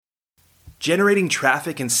Generating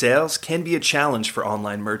traffic and sales can be a challenge for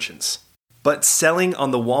online merchants. But selling on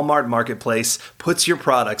the Walmart Marketplace puts your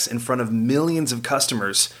products in front of millions of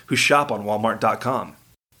customers who shop on Walmart.com.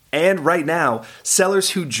 And right now, sellers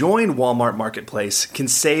who join Walmart Marketplace can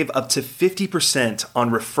save up to 50% on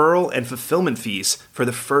referral and fulfillment fees for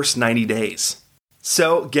the first 90 days.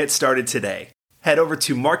 So get started today. Head over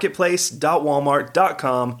to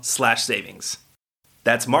marketplace.walmart.com/savings.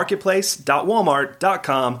 That's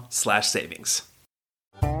marketplace.walmart.com/savings.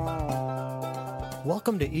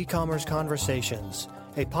 Welcome to E-Commerce Conversations,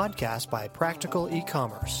 a podcast by Practical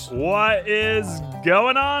E-Commerce. What is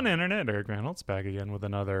going on, Internet? Eric Reynolds back again with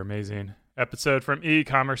another amazing episode from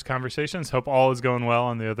E-Commerce Conversations. Hope all is going well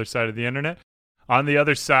on the other side of the Internet. On the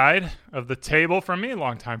other side of the table from me,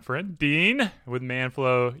 longtime friend, Dean with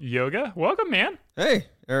Manflow Yoga. Welcome, man. Hey,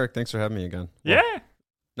 Eric, thanks for having me again. Yeah.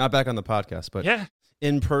 Not back on the podcast, but yeah,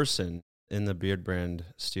 in person in the Beard Brand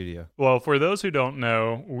studio. Well, for those who don't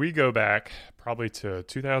know, we go back probably to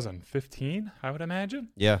 2015, I would imagine.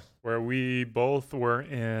 Yeah. Where we both were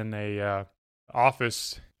in a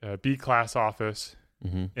office, a B-class office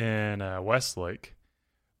in Westlake,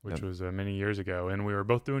 which was many years ago. And we were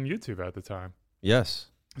both doing YouTube at the time. Yes.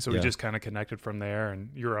 So we just kind of connected from there. And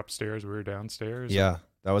you were upstairs, we were downstairs. Yeah.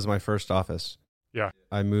 That was my first office. Yeah.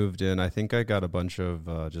 I moved in. I think I got a bunch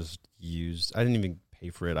of just used. I didn't even pay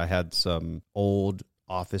for it. I had some old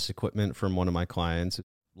office equipment from one of my clients.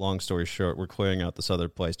 Long story short, we're clearing out this other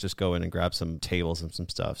place. Just go in and grab some tables and some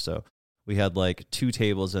stuff. So we had like 2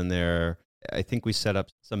 tables in there. I think we set up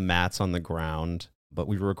some mats on the ground, but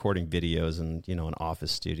we were recording videos in, an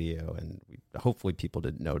office studio. And hopefully people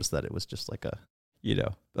didn't notice that it was just like a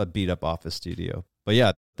beat up office studio. But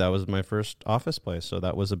yeah, that was my first office place. So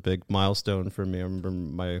that was a big milestone for me. I remember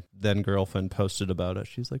my then girlfriend posted about it.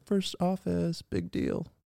 She's like, first office, big deal.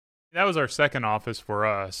 That was our second office for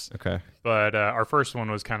us. Okay. But our first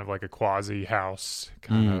one was kind of like a quasi house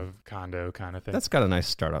kind of condo kind of thing. That's got a nice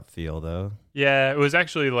startup feel though. Yeah, it was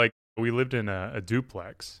actually like we lived in a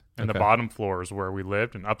duplex. And the bottom floor is where we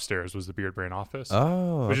lived, and upstairs was the Beard Brand office.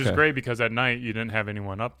 Oh, which is great because at night you didn't have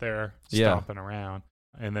anyone up there stomping around.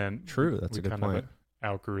 And then true, that's a good point.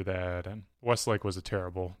 Outgrew that, and Westlake was a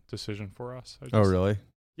terrible decision for us. Oh, really?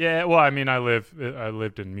 Yeah. Well, I mean, I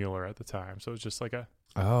lived in Mueller at the time, so it was just like a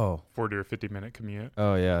 40 or 50-minute commute.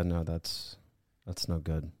 Oh yeah, no, that's no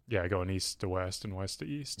good. Yeah, going east to west and west to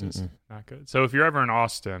east is not good. So if you're ever in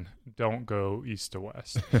Austin, don't go east to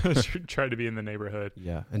west. Try to be in the neighborhood.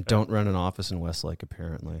 Yeah, and don't run an office in Westlake,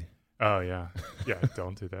 apparently. Oh, yeah. Yeah,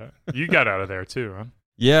 don't do that. You got out of there too, huh?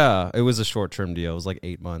 Yeah, it was a short-term deal. It was like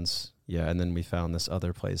 8 months. Yeah, and then we found this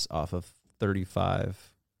other place off of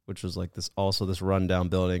 35, which was like this rundown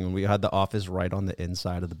building, and we had the office right on the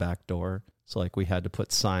inside of the back door. So like we had to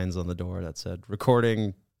put signs on the door that said,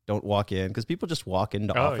 recording, don't walk in, because people just walk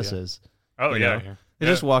into offices. Yeah. Oh, yeah. They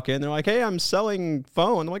just walk in. They're like, hey, I'm selling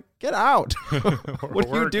phone. I'm like, get out. What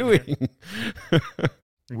are you doing?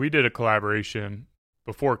 We did a collaboration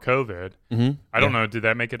before COVID. I don't know. Did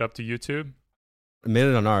that make it up to YouTube? I made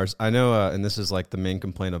it on ours. I know, and this is like the main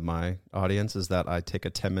complaint of my audience, is that I take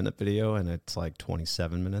a 10-minute video and it's like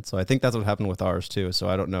 27 minutes. So I think that's what happened with ours too. So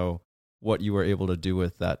I don't know what you were able to do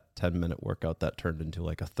with that 10-minute workout that turned into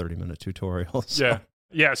like a 30-minute tutorial. So. Yeah.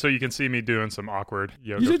 Yeah, so you can see me doing some awkward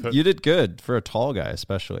yoga. You did good for a tall guy,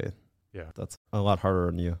 especially. Yeah. That's a lot harder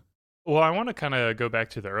on you. Well, I want to kind of go back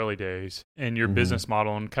to the early days and your business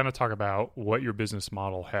model and kind of talk about what your business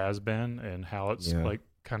model has been and how it's like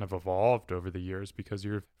kind of evolved over the years, because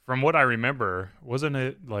from what I remember, wasn't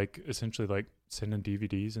it like essentially like sending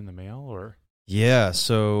DVDs in the mail or? Yeah,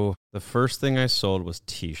 so the first thing I sold was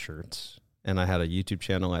t-shirts, and I had a YouTube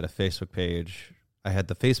channel, I had a Facebook page. I had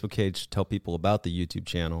the Facebook page to tell people about the YouTube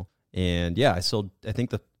channel. And yeah, I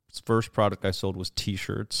think the first product I sold was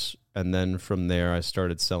t-shirts. And then from there, I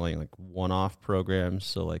started selling like one-off programs.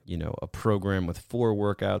 So like, a program with 4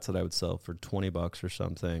 workouts that I would sell for $20 or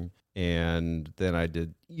something. And then I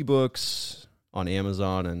did ebooks on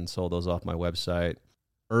Amazon and sold those off my website.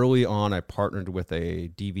 Early on, I partnered with a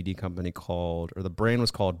DVD company the brand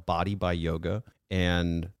was called Body by Yoga.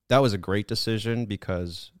 And that was a great decision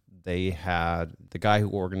because they had the guy who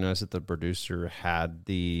organized it, the producer, had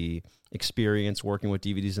the experience working with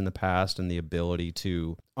DVDs in the past and the ability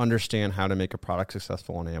to understand how to make a product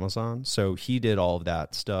successful on Amazon. So he did all of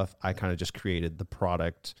that stuff. I kind of just created the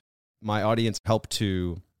product. My audience helped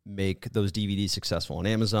to make those DVDs successful on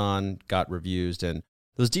Amazon, got reviews, and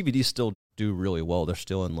those DVDs still do really well. They're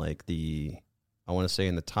still in like I want to say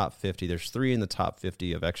in the top 50. There's 3 in the top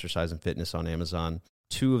 50 of exercise and fitness on Amazon.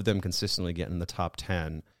 2 of them consistently get in the top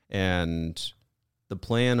 10. And the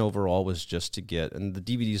plan overall was just to get, and the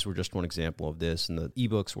DVDs were just one example of this, and the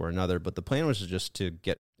ebooks were another, but the plan was just to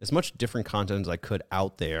get as much different content as I could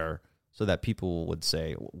out there so that people would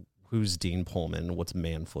say, who's Dean Pullman? What's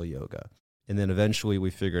Manful Yoga? And then eventually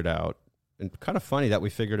we figured out, and kind of funny that we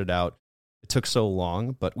figured it out. It took so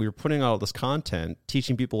long, but we were putting out all this content,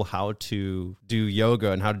 teaching people how to do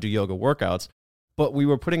yoga and how to do yoga workouts. But we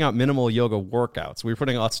were putting out minimal yoga workouts. We were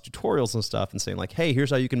putting out lots of tutorials and stuff and saying like, hey,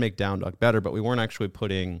 here's how you can make down dog better. But we weren't actually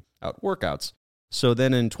putting out workouts. So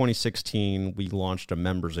then in 2016, we launched a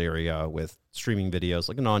members area with streaming videos,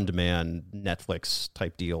 like an on-demand Netflix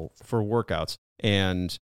type deal for workouts.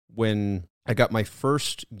 And when I got my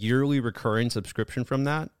first yearly recurring subscription from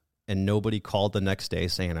that, and nobody called the next day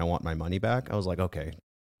saying I want my money back, I was like, okay,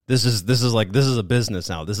 this is a business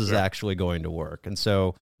now. This is actually going to work. And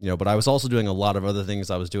so, but I was also doing a lot of other things.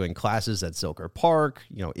 I was doing classes at Zilker Park,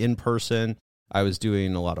 in person. I was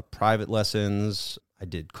doing a lot of private lessons. I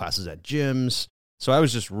did classes at gyms. So I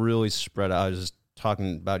was just really spread out. I was just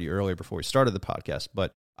talking about you earlier before we started the podcast,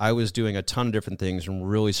 but I was doing a ton of different things and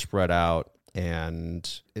really spread out. And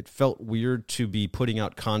it felt weird to be putting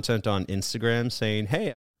out content on Instagram saying,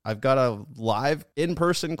 hey, I've got a live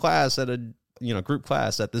in-person class at a group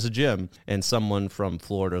class at this gym, and someone from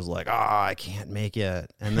Florida is like, I can't make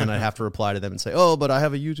it. And then I'd have to reply to them and say, but I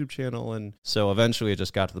have a YouTube channel. And so eventually it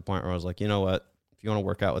just got to the point where I was like, you know what? If you want to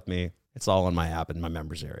work out with me, it's all on my app in my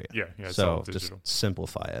members area. Yeah. So just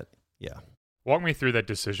simplify it. Yeah. Walk me through that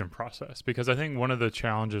decision process, because I think one of the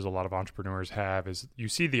challenges a lot of entrepreneurs have is you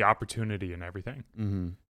see the opportunity in everything. Mm-hmm.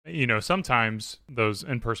 Sometimes those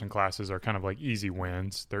in-person classes are kind of like easy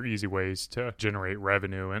wins. They're easy ways to generate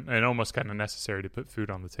revenue and almost kind of necessary to put food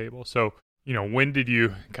on the table. So, when did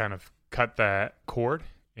you kind of cut that cord,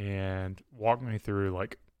 and walk me through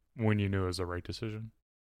like when you knew it was the right decision?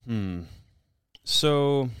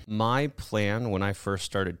 So my plan when I first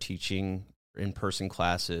started teaching in-person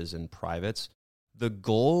classes and privates, the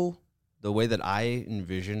goal, the way that I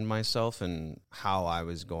envisioned myself and how I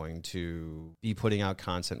was going to be putting out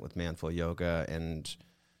content with Manful Yoga and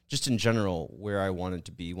just in general where I wanted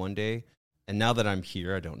to be one day. And now that I'm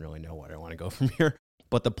here, I don't really know where I want to go from here.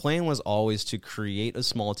 But the plan was always to create a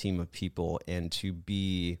small team of people and to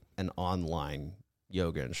be an online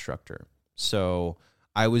yoga instructor. So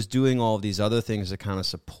I was doing all of these other things to kind of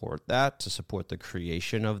support that, to support the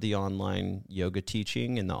creation of the online yoga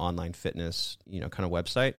teaching and the online fitness, kind of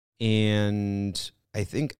website. And I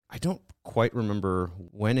think, I don't quite remember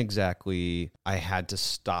when exactly I had to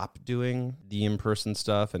stop doing the in-person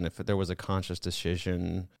stuff and if there was a conscious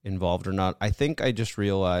decision involved or not. I think I just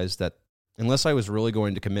realized that unless I was really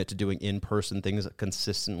going to commit to doing in-person things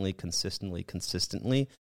consistently,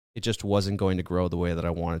 it just wasn't going to grow the way that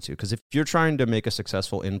I wanted to. Because if you're trying to make a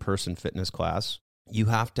successful in-person fitness class, you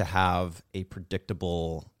have to have a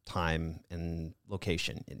predictable time and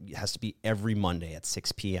location. It has to be every Monday at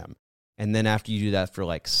 6 p.m. And then after you do that for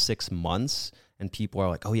like 6 months, and people are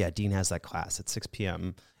like, oh yeah, Dean has that class at 6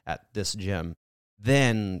 p.m. at this gym,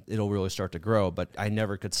 then it'll really start to grow. But I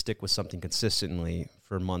never could stick with something consistently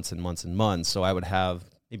for months and months and months. So I would have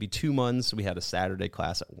maybe 2 months, we had a Saturday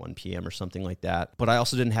class at 1 p.m. or something like that. But I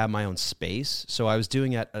also didn't have my own space. So I was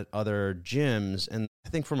doing it at other gyms. And I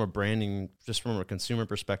think from a branding, just from a consumer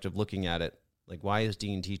perspective, looking at it, like, why is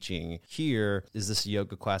Dean teaching here? Is this a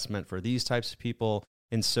yoga class meant for these types of people?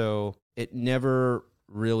 And so it never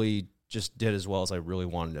really just did as well as I really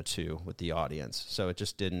wanted it to with the audience. So it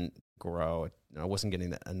just didn't grow. I wasn't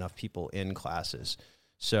getting enough people in classes.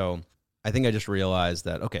 So I think I just realized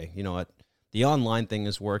that, okay, you know what? The online thing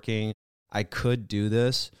is working. I could do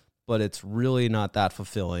this, but it's really not that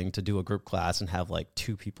fulfilling to do a group class and have like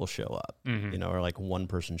 2 people show up, or like 1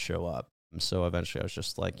 person show up. So eventually I was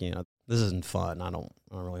just like, this isn't fun. I don't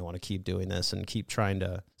really want to keep doing this and keep trying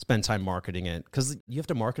to spend time marketing it, because you have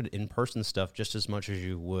to market in-person stuff just as much as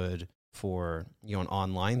you would for, an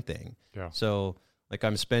online thing. Yeah. So like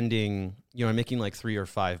I'm spending, I'm making like 3 or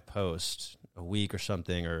 5 posts a week or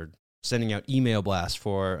something, or sending out email blasts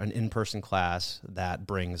for an in-person class that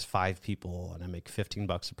brings 5 people and I make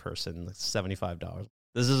 $15 a person, that's $75.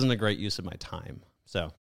 This isn't a great use of my time.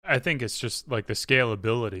 So I think it's just like the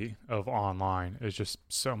scalability of online is just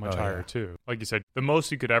so much higher too. Like you said, the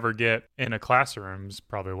most you could ever get in a classroom is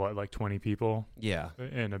probably like 20 people. Yeah.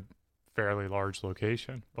 In a fairly large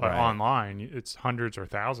location. But online, it's hundreds or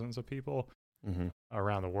thousands of people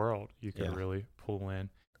around the world you could really pull in.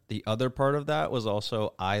 The other part of that was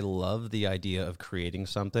also, I love the idea of creating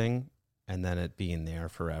something and then it being there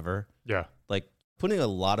forever. Yeah. Like putting a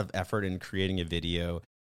lot of effort in creating a video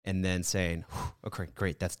and then saying, okay,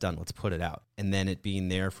 great, that's done. Let's put it out. And then it being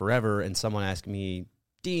there forever and someone asking me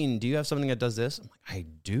Dean, do you have something that does this? I'm like, I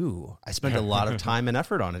do. I spent a lot of time and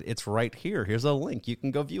effort on it. It's right here. Here's a link. You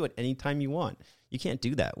can go view it anytime you want. You can't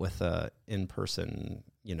do that with a in-person,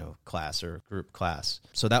 class or group class.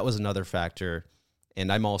 So that was another factor.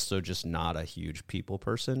 And I'm also just not a huge people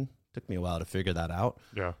person. Took me a while to figure that out.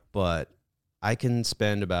 Yeah. But I can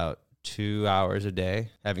spend about 2 hours a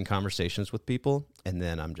day having conversations with people. And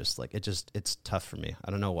then I'm just like, it's tough for me.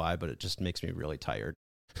 I don't know why, but it just makes me really tired.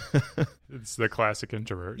 It's the classic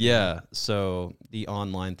introvert. Yeah. So the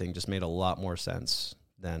online thing just made a lot more sense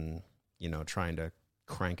than, trying to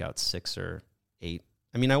crank out 6 or 8.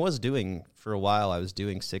 I mean, I was doing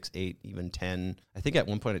 6, 8, even 10. I think at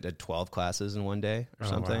one point I did 12 classes in one day or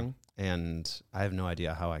something. Wow. And I have no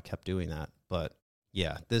idea how I kept doing that. But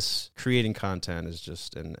yeah, this creating content is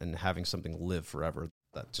just, and having something live forever,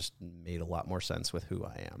 that just made a lot more sense with who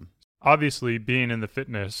I am. Obviously, being in the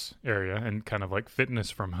fitness area and kind of like fitness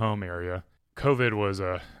from home area, COVID was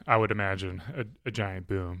I would imagine, a giant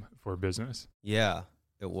boom for business. Yeah,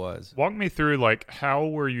 it was. Walk me through, like, how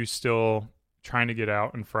were you still trying to get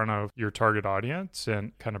out in front of your target audience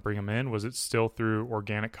and kind of bring them in? Was it still through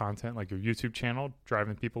organic content, like your YouTube channel,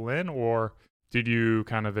 driving people in, or did you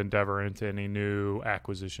kind of endeavor into any new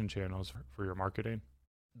acquisition channels for your marketing?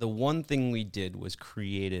 The one thing we did was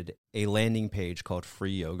created a landing page called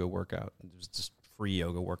Free Yoga Workout. It was just free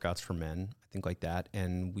yoga workouts for men, I think, like that.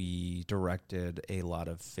 And we directed a lot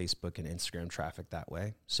of Facebook and Instagram traffic that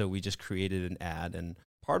way. So we just created an ad, and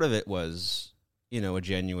part of it was, a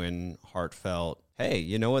genuine, heartfelt, hey,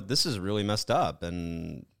 you know what, this is really messed up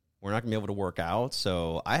and we're not gonna be able to work out.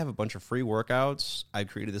 So I have a bunch of free workouts. I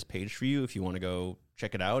created this page for you if you want to go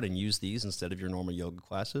check it out and use these instead of your normal yoga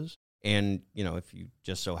classes. And, if you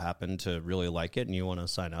just so happen to really like it and you want to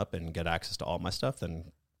sign up and get access to all my stuff,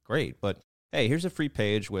 then great. But hey, here's a free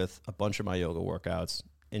page with a bunch of my yoga workouts.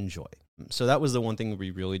 Enjoy. So that was the one thing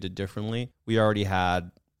we really did differently. We already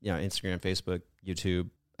had, Instagram, Facebook, YouTube.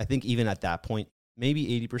 I think even at that point,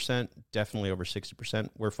 maybe 80%, definitely over 60%,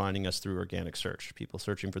 were finding us through organic search. People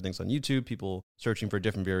searching for things on YouTube, people searching for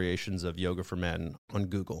different variations of yoga for men on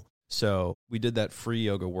Google. So we did that free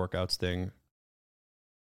yoga workouts thing.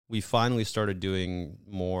 We finally started doing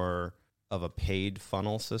more of a paid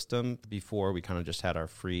funnel system. Before, we kind of just had our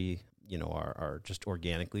free, our just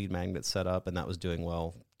organic lead magnet set up, and that was doing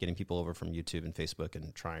well, getting people over from YouTube and Facebook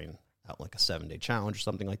and trying out like a 7-day challenge or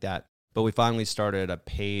something like that. But we finally started a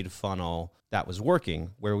paid funnel that was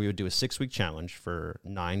working, where we would do a 6-week challenge for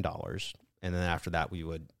 $9. And then after that, we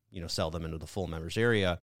would, sell them into the full members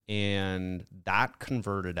area. And that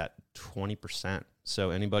converted at 20%. So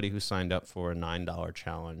anybody who signed up for a $9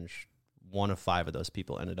 challenge, 1 of 5 of those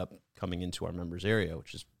people ended up coming into our members area,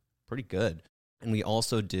 which is pretty good. And we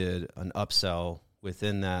also did an upsell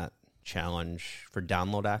within that challenge for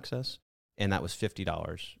download access, and that was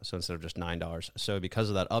 $50. So instead of just $9. So because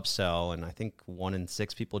of that upsell, and I think 1 in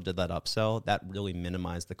 6 people did that upsell, that really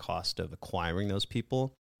minimized the cost of acquiring those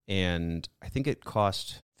people. And I think it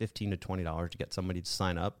cost $15 to $20 to get somebody to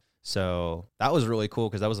sign up. So that was really cool,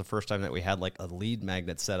 because that was the first time that we had like a lead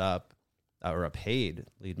magnet set up, or a paid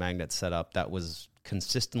lead magnet set up, that was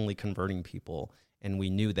consistently converting people. And we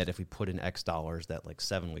knew that if we put in X dollars, that like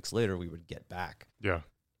 7 weeks later we would get back. Yeah.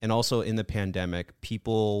 And also in the pandemic,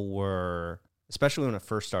 people were, especially when it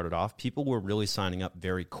first started off, people were really signing up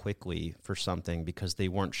very quickly for something because they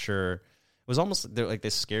weren't sure. It was almost like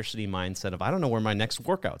this scarcity mindset of, I don't know where my next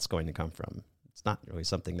workout's going to come from. It's not really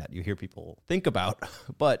something that you hear people think about,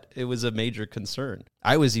 but it was a major concern.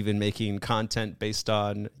 I was even making content based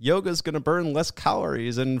on yoga's going to burn less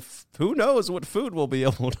calories, and who knows what food we'll be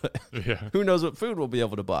able to, who knows what food we'll be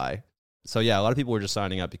able to buy. So yeah, a lot of people were just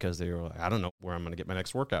signing up because they were like, I don't know where I'm going to get my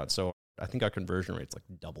next workout. So I think our conversion rates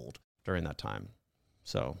like doubled during that time.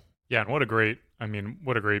 So yeah, and what a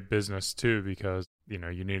great business too, because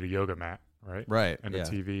you need a yoga mat, right? Right. And a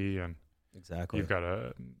TV, and exactly. You've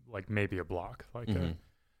got maybe a block, like a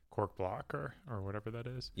cork block or whatever that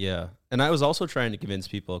is. Yeah. And I was also trying to convince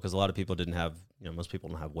people, because a lot of people didn't have, most people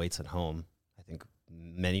don't have weights at home. I think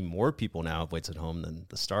many more people now have weights at home than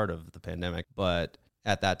the start of the pandemic. But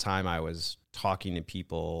at that time, I was talking to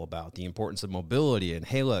people about the importance of mobility, and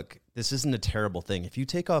hey, look, this isn't a terrible thing. If you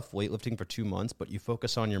take off weightlifting for 2 months, but you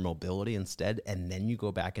focus on your mobility instead, and then you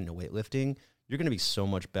go back into weightlifting, you're going to be so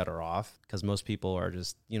much better off, because most people are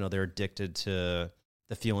just, they're addicted to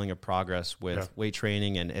the feeling of progress with weight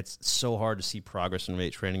training. And it's so hard to see progress in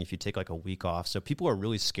weight training if you take like a week off. So people are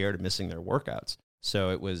really scared of missing their workouts. So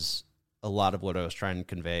it was a lot of what I was trying to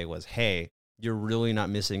convey was, hey, you're really not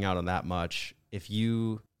missing out on that much. if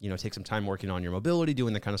you take some time working on your mobility,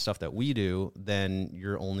 doing the kind of stuff that we do, then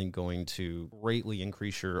you're only going to greatly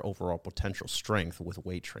increase your overall potential strength with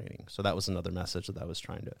weight training. So that was another message that I was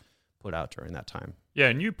trying to put out during that time. Yeah,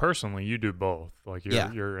 and you personally, you do both. Like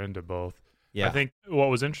you're into both. Yeah. I think what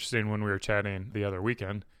was interesting when we were chatting the other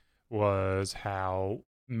weekend was how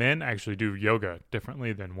men actually do yoga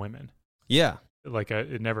differently than women. Yeah. Like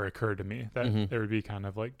it never occurred to me that there would be kind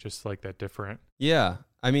of like just like that different. Yeah.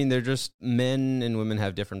 I mean, they're just, men and women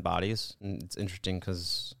have different bodies. And it's interesting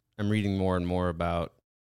because I'm reading more and more about,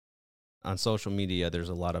 on social media, there's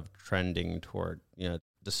a lot of trending toward,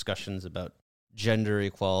 discussions about gender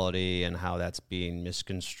equality and how that's being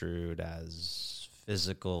misconstrued as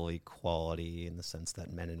physical equality in the sense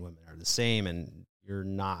that men and women are the same, and you're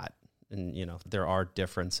not. And, there are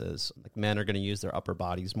differences. Like, men are going to use their upper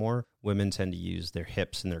bodies more. Women tend to use their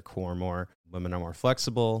hips and their core more. Women are more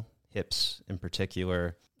flexible, hips in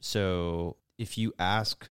particular. So if you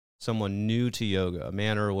ask someone new to yoga, a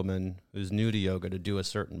man or a woman who's new to yoga, to do a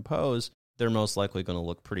certain pose, they're most likely going to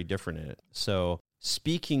look pretty different in it. So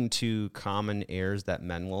speaking to common errors that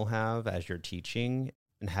men will have as you're teaching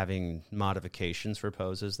and having modifications for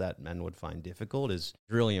poses that men would find difficult is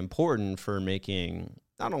really important for making,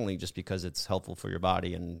 not only just because it's helpful for your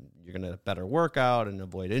body and you're going to better work out and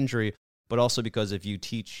avoid injury, but also because if you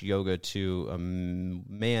teach yoga to a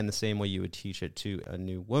man the same way you would teach it to a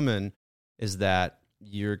new woman, is that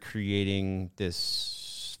you're creating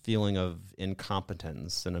this feeling of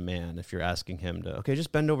incompetence in a man if you're asking him to, okay,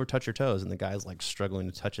 just bend over, touch your toes, and the guy's like struggling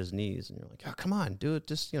to touch his knees, and you're like, oh, come on, do it,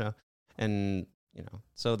 just, and,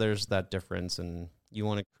 so there's that difference, and you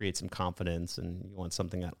want to create some confidence, and you want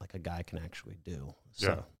something that like a guy can actually do. So.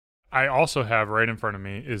 Yeah. I also have right in front of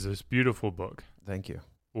me is this beautiful book. Thank you.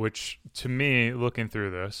 Which to me, looking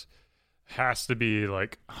through this, has to be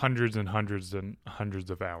like hundreds and hundreds and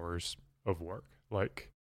hundreds of hours of work.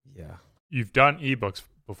 Like, yeah, you've done ebooks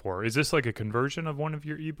before. Is this like a conversion of one of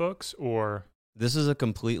your ebooks, or? This is a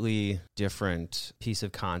completely different piece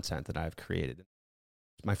of content that I've created.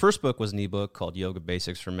 My first book was an ebook called Yoga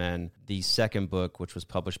Basics for Men. The second book, which was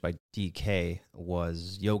published by DK,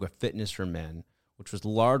 was Yoga Fitness for Men, which was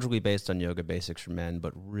largely based on Yoga Basics for Men,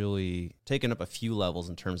 but really taken up a few levels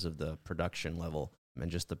in terms of the production level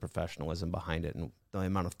and just the professionalism behind it and the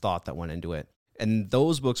amount of thought that went into it. And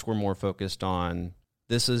those books were more focused on,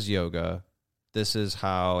 this is yoga, this is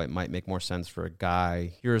how it might make more sense for a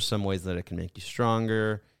guy, here are some ways that it can make you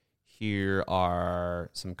stronger, here are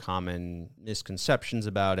some common misconceptions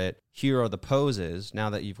about it. Here are the poses. Now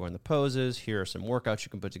that you've learned the poses, here are some workouts you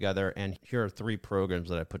can put together, and here are 3 programs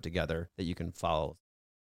that I put together that you can follow.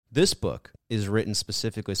 This book is written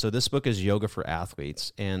specifically, so this book is Yoga for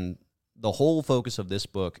Athletes, and the whole focus of this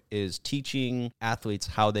book is teaching athletes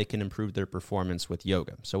how they can improve their performance with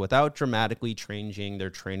yoga. So without dramatically changing their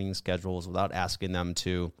training schedules, without asking them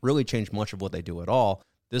to really change much of what they do at all,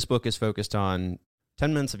 this book is focused on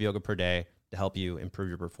 10 minutes of yoga per day to help you improve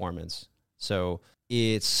your performance. So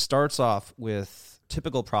it starts off with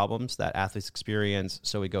typical problems that athletes experience.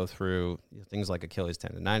 So we go through things like Achilles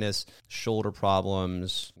tendonitis, shoulder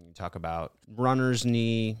problems. We talk about runner's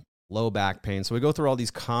knee, low back pain. So we go through all these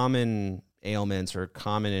common ailments or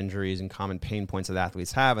common injuries and common pain points that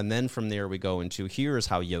athletes have. And then from there, we go into, here's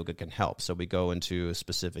how yoga can help. So we go into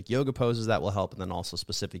specific yoga poses that will help, and then also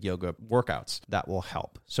specific yoga workouts that will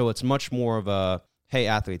help. So it's much more of a, hey,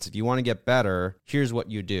 athletes, if you want to get better, here's what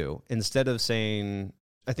you do. Instead of saying,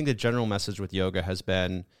 I think the general message with yoga has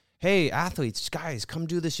been, hey, athletes, guys, come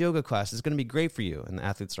do this yoga class. It's going to be great for you. And the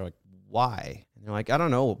athletes are like, why? And they're like, I don't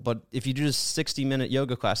know, but if you do this 60-minute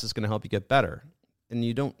yoga class, it's going to help you get better. And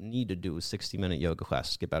you don't need to do a 60-minute yoga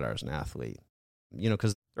class to get better as an athlete,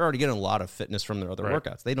 because they're already getting a lot of fitness from their other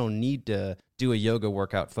workouts. They don't need to do a yoga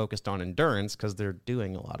workout focused on endurance because they're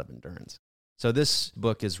doing a lot of endurance. So this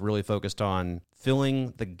book is really focused on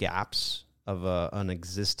filling the gaps of an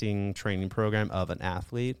existing training program of an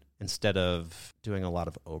athlete instead of doing a lot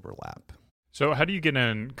of overlap. So how do you get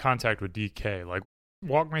in contact with DK? Like,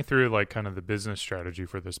 walk me through like kind of the business strategy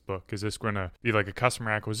for this book. Is this going to be like a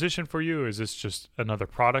customer acquisition for you? Is this just another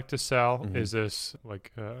product to sell? Mm-hmm. Is this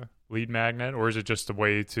like a lead magnet, or is it just a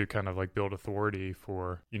way to kind of like build authority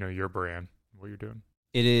for, your brand, what you're doing?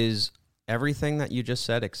 It is everything that you just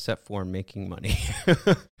said except for making money.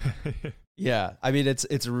 Yeah, I mean,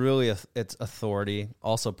 it's really it's authority.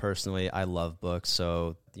 Also, personally, I love books,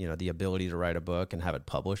 so the ability to write a book and have it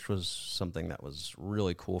published was something that was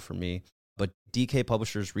really cool for me. But DK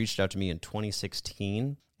Publishers reached out to me in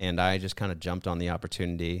 2016, and I just kind of jumped on the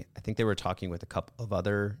opportunity. I think they were talking with a couple of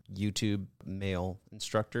other YouTube male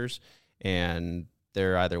instructors, and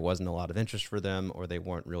there either wasn't a lot of interest for them or they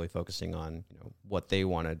weren't really focusing on, what they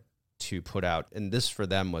wanted to put out. And this for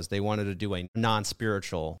them was they wanted to do a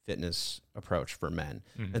non-spiritual fitness approach for men.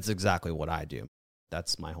 Mhm. That's exactly what I do.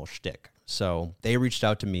 That's my whole shtick. So they reached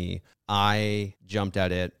out to me. I jumped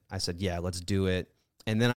at it. I said, yeah, let's do it.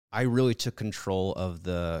 And then I really took control of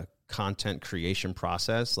the content creation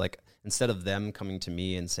process. Like, instead of them coming to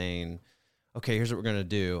me and saying, okay, here's what we're going to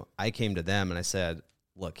do, I came to them and I said,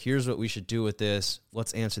 look, here's what we should do with this.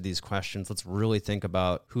 Let's answer these questions. Let's really think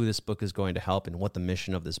about who this book is going to help and what the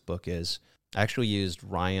mission of this book is. I actually used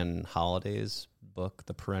Ryan Holiday's book,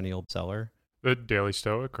 The Perennial Seller. The Daily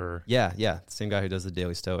Stoic, or? Yeah. Same guy who does the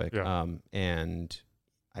Daily Stoic. Yeah. And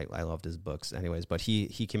I loved his books anyways, but he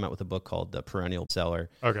came out with a book called The Perennial Seller.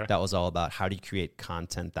 Okay. That was all about how do you create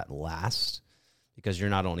content that lasts, because you're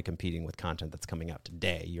not only competing with content that's coming out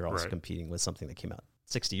today, you're also Right. competing with something that came out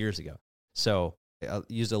 60 years ago. So I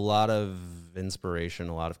used a lot of inspiration,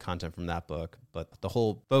 a lot of content from that book, but the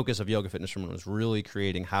whole focus of Yoga Fitness for Men was really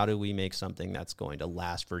creating how do we make something that's going to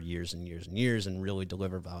last for years and years and years and really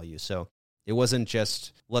deliver value. So it wasn't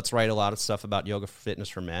just, let's write a lot of stuff about yoga fitness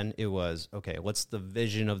for men. It was, okay, what's the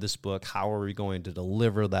vision of this book? How are we going to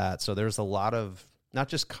deliver that? So there's a lot of not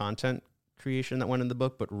just content creation that went in the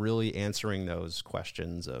book, but really answering those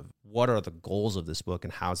questions of what are the goals of this book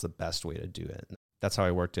and how's the best way to do it. That's how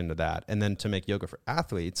I worked into that. And then to make yoga for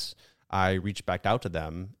athletes, I reached back out to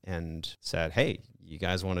them and said, hey, you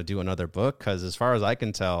guys want to do another book? Because as far as I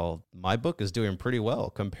can tell, my book is doing pretty well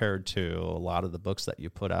compared to a lot of the books that you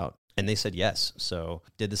put out. And they said yes. So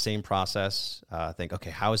did the same process, think, okay,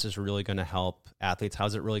 how is this really going to help athletes? How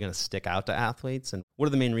is it really going to stick out to athletes? And what are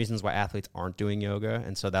the main reasons why athletes aren't doing yoga?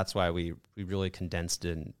 And so that's why we really condensed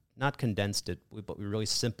it, not condensed it, but we really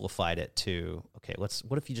simplified it to, okay,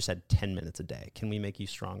 what if you just had 10 minutes a day? Can we make you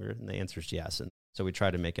stronger? And the answer is yes. And so we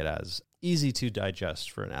try to make it as easy to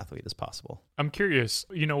digest for an athlete as possible. I'm curious,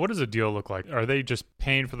 what does a deal look like? Are they just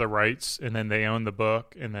paying for the rights and then they own the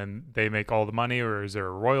book and then they make all the money, or is there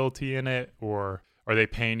a royalty in it, or are they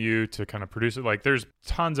paying you to kind of produce it? Like, there's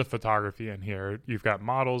tons of photography in here. You've got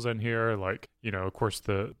models in here. Like, of course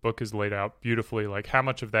the book is laid out beautifully. Like, how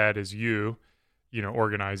much of that is you,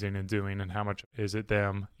 organizing and doing, and how much is it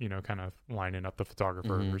them, kind of lining up the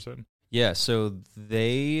photographers? And Yeah, so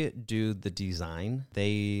they do the design.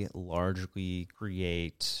 They largely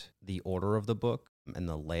create the order of the book and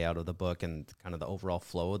the layout of the book and kind of the overall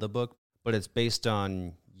flow of the book. But it's based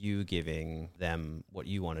on you giving them what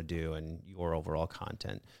you want to do and your overall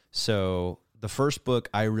content. So the first book,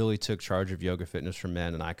 I really took charge of Yoga Fitness for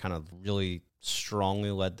Men, and I kind of really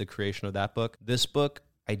strongly led the creation of that book. This book,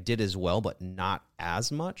 I did as well, but not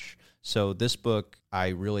as much. So this book, I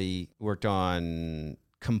really worked on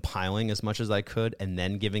compiling as much as I could and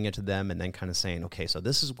then giving it to them and then kind of saying, okay, so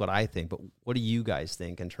this is what I think, but what do you guys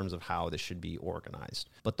think in terms of how this should be organized?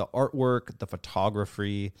 But the artwork, the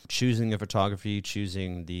photography, choosing the photography,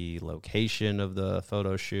 choosing the location of the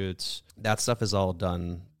photo shoots, that stuff is all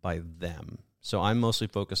done by them. So I'm mostly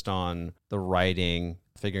focused on the writing,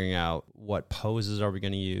 figuring out what poses are we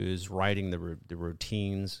going to use, writing the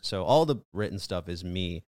routines. So all the written stuff is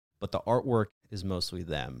me, but the artwork is mostly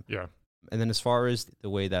them. yeah. And then as far as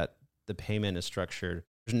the way that the payment is structured,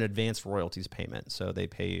 there's an advanced royalties payment. So they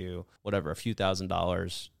pay you a few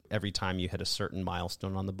 $1,000s every time you hit a certain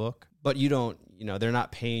milestone on the book. But you don't, they're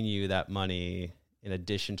not paying you that money in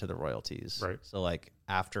addition to the royalties. Right. So like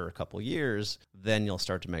after a couple years, then you'll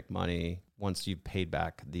start to make money once you've paid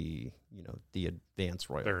back the advanced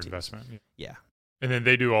royalties. Their investment. Yeah. And then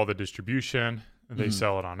they do all the distribution. And they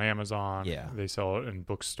sell it on Amazon. Yeah. They sell it in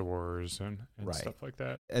bookstores and Right. stuff like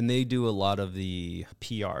that. And they do a lot of the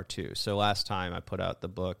PR too. So last time I put out the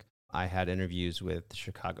book, I had interviews with the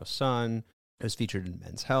Chicago Sun. It was featured in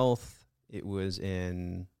Men's Health. It was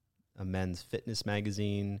in a men's fitness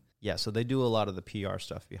magazine. Yeah, so they do a lot of the PR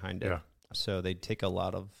stuff behind it. Yeah. So they take a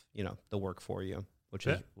lot of, the work for you, which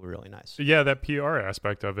is really nice. So yeah, that PR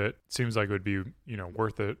aspect of it seems like it would be,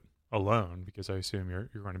 worth it alone, because I assume you're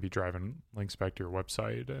going to be driving links back to your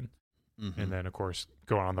website and then of course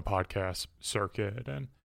going on the podcast circuit. And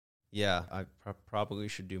yeah, I probably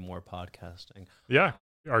should do more podcasting. yeah,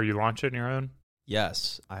 are you launching your own?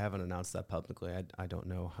 Yes, I haven't announced that publicly. I don't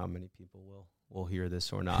know how many people will hear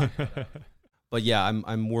this or not. But yeah,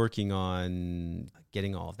 I'm working on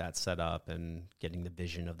getting all of that set up and getting the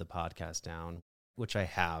vision of the podcast down, which I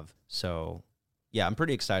have. So yeah, I'm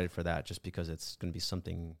pretty excited for that, just because it's going to be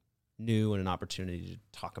something new and an opportunity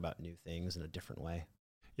to talk about new things in a different way.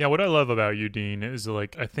 Yeah, what I love about you, Dean, is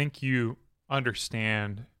like, I think you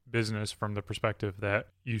understand business from the perspective that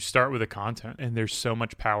you start with the content and there's so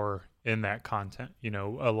much power in that content.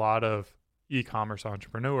 A lot of, e-commerce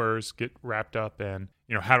entrepreneurs get wrapped up in,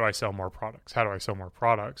 how do I sell more products? How do I sell more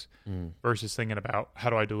products? Versus thinking about how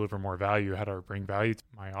do I deliver more value? How do I bring value to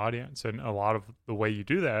my audience? And a lot of the way you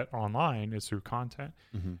do that online is through content.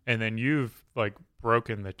 And then you've like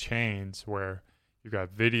broken the chains where you've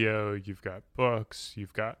got video, you've got books,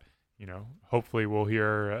 you've got, hopefully we'll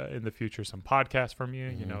hear in the future some podcasts from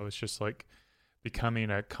you. It's just like becoming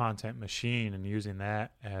a content machine and using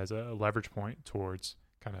that as a leverage point towards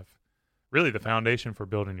kind of really the foundation for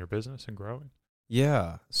building your business and growing.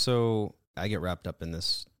 Yeah. So I get wrapped up in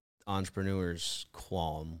this entrepreneur's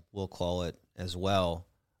qualm, we'll call it as well.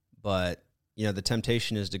 But, the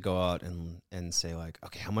temptation is to go out and say like,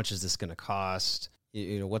 okay, how much is this going to cost?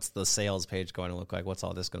 What's the sales page going to look like? What's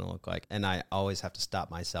all this going to look like? And I always have to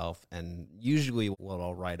stop myself. And usually what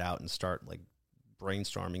I'll write out and start like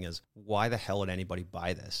brainstorming is, why the hell would anybody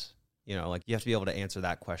buy this? You have to be able to answer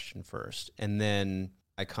that question first. And then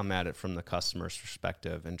I come at it from the customer's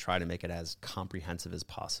perspective and try to make it as comprehensive as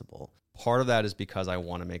possible. Part of that is because I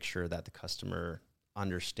want to make sure that the customer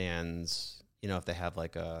understands, if they have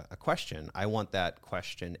like a question, I want that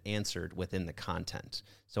question answered within the content.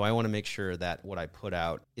 So I want to make sure that what I put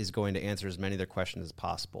out is going to answer as many of their questions as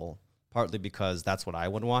possible, partly because that's what I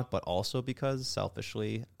would want, but also because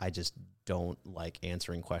selfishly, I just don't like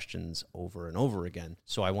answering questions over and over again.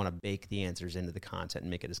 So I want to bake the answers into the content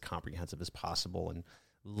and make it as comprehensive as possible and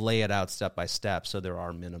lay it out step by step so there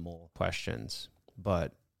are minimal questions.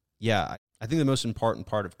 But yeah, I think the most important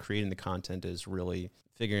part of creating the content is really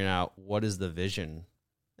figuring out what is the vision.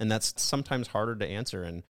 And that's sometimes harder to answer.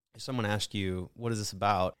 And if someone asks you, what is this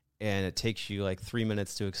about? And it takes you like 3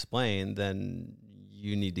 minutes to explain, then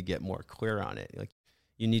you need to get more clear on it. Like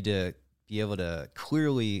you need to be able to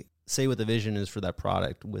clearly say what the vision is for that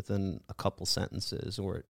product within a couple sentences,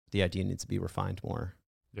 or the idea needs to be refined more.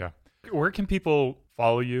 Yeah. Where can people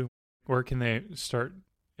follow you? Where can they start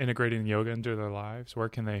integrating yoga into their lives? Where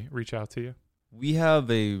can they reach out to you? We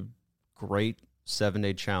have a great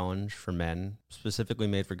 7-day challenge for men, specifically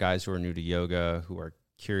made for guys who are new to yoga, who are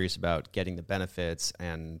curious about getting the benefits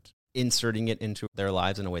and inserting it into their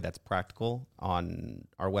lives in a way that's practical, on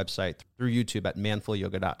our website through YouTube at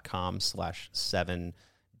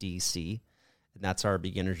manfulyoga.com/7DC. And that's our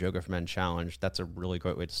Beginner's Yoga for Men challenge. That's a really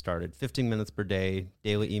great way to start it. 15 minutes per day,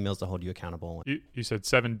 daily emails to hold you accountable. You said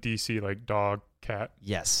 7DC, like dog, cat?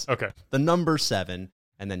 Yes. Okay. The number 7,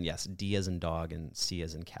 and then yes, D as in dog and C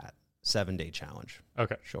as in cat. 7-day challenge.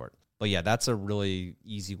 Okay. Short. But yeah, that's a really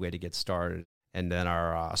easy way to get started. And then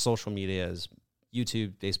our social media is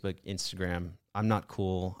YouTube, Facebook, Instagram. I'm not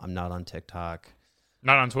cool. I'm not on TikTok.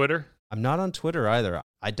 Not on Twitter? I'm not on Twitter either.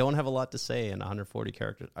 I don't have a lot to say in 140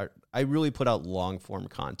 characters. I really put out long form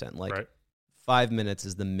content. Like 5 minutes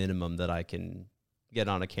is the minimum that I can get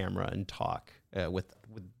on a camera and talk with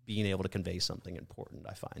being able to convey something important,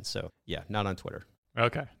 I find. So yeah, not on Twitter.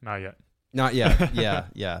 Okay. Not yet. Not yet.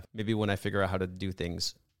 Yeah. Maybe when I figure out how to do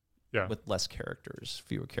things with less characters,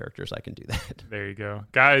 fewer characters, I can do that. There you go.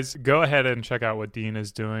 Guys, go ahead and check out what Dean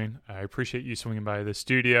is doing. I appreciate you swinging by the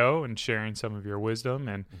studio and sharing some of your wisdom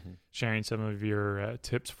and sharing some of your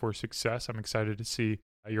tips for success. I'm excited to see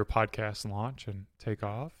your podcast launch and take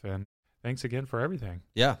off. And thanks again for everything.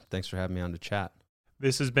 Yeah. Thanks for having me on to chat.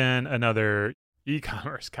 This has been another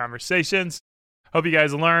e-commerce Conversations. Hope you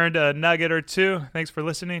guys learned a nugget or two. Thanks for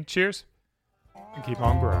listening. Cheers. And keep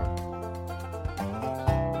on growing.